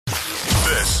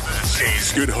This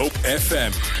is Good Hope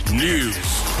FM News.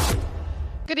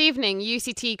 Good evening.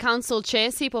 UCT Council Chair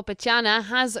Sipho Pityana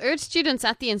has urged students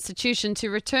at the institution to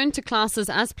return to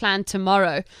classes as planned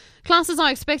tomorrow. Classes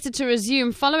are expected to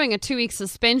resume following a 2-week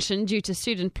suspension due to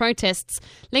student protests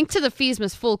linked to the Fees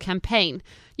Must Fall campaign.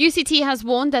 UCT has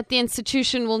warned that the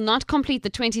institution will not complete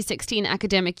the 2016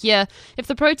 academic year if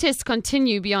the protests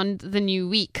continue beyond the new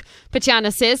week.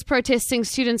 Pityana says protesting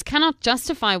students cannot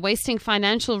justify wasting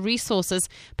financial resources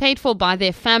paid for by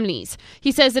their families.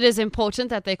 He says it is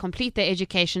important that they complete their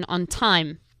education on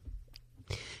time.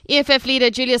 EFF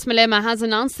leader Julius Malema has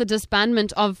announced the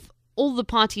disbandment of all the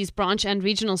party's branch and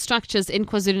regional structures in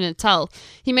KwaZulu-Natal.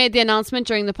 He made the announcement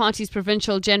during the party's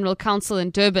Provincial General Council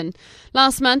in Durban.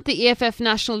 Last month, the EFF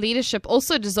national leadership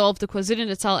also dissolved the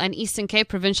KwaZulu-Natal and Eastern Cape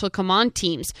provincial command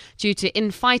teams due to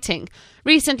infighting.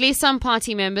 Recently, some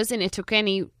party members in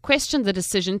eThekwini questioned the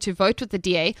decision to vote with the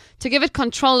DA to give it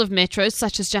control of metros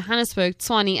such as Johannesburg,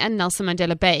 Tshwane and Nelson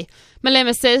Mandela Bay.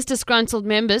 Malema says disgruntled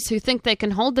members who think they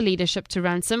can hold the leadership to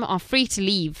ransom are free to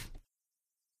leave.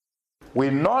 We're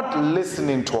not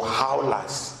listening to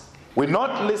howlers. We're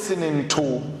not listening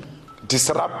to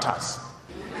disruptors.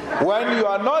 When you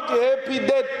are not happy,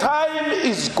 the time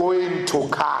is going to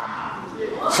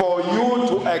come for you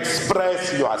to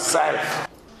express yourself.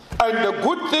 And the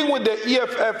good thing with the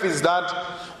EFF is that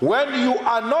when you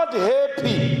are not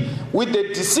happy with the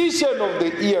decision of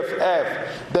the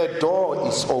EFF, the door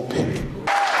is open.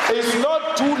 It's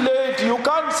not too late. You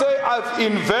can't say, I've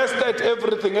invested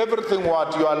everything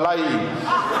what? You are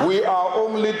lying. We are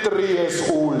only 3 years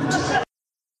old.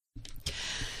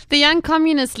 The Young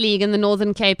Communist League in the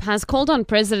Northern Cape has called on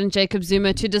President Jacob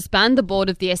Zuma to disband the board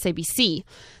of the SABC.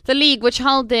 The League, which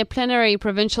held their plenary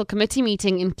provincial committee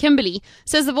meeting in Kimberley,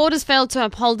 says the board has failed to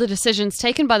uphold the decisions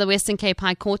taken by the Western Cape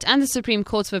High Court and the Supreme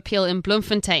Court of Appeal in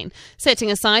Bloemfontein,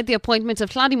 setting aside the appointment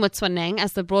of Tlhadi Motswaneng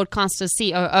as the broadcaster's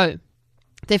COO.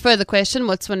 They further question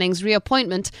Motswaneng's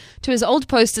reappointment to his old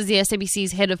post as the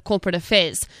SABC's head of corporate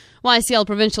affairs. YCL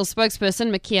provincial spokesperson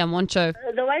Makia Moncho.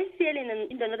 The YCL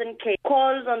in the Northern Cape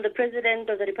calls on the President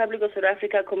of the Republic of South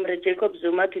Africa, Comrade Jacob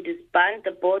Zuma, to disband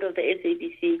the board of the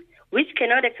SABC, which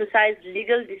cannot exercise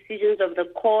legal decisions of the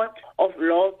court of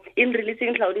law in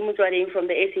releasing Tlhadi Motswaneng from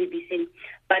the SABC,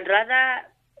 but rather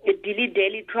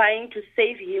dilly-dally trying to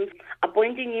save him,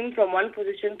 appointing him from one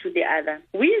position to the other.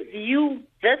 We view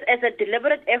this as a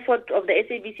deliberate effort of the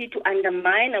SABC to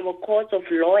undermine our courts of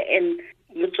law, and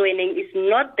Motswaneng is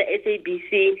not the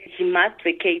SABC. He must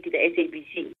vacate the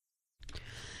SABC.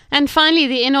 And finally,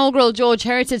 the inaugural George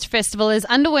Heritage Festival is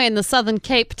underway in the Southern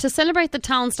Cape to celebrate the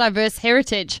town's diverse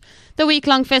heritage. The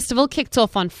week-long festival kicked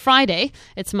off on Friday.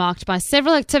 It's marked by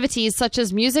several activities such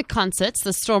as music concerts,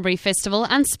 the Strawberry Festival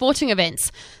and sporting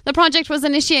events. The project was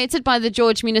initiated by the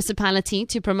George municipality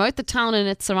to promote the town and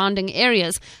its surrounding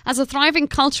areas as a thriving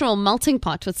cultural melting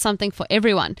pot with something for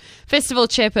everyone. Festival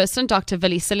chairperson Dr.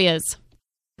 Willie Cilliers.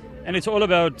 And it's all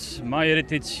about my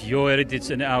heritage, your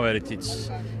heritage and our heritage.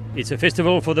 It's a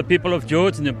festival for the people of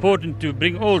George, and important to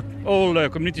bring all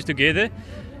communities together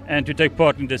and to take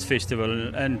part in this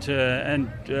festival and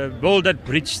build that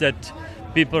bridge that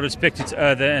people respect each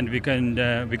other, and we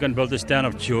can build this town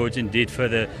of George indeed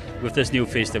further with this new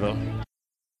festival.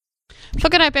 For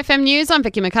Good Hope FM News, I'm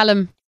Vicky McCullum.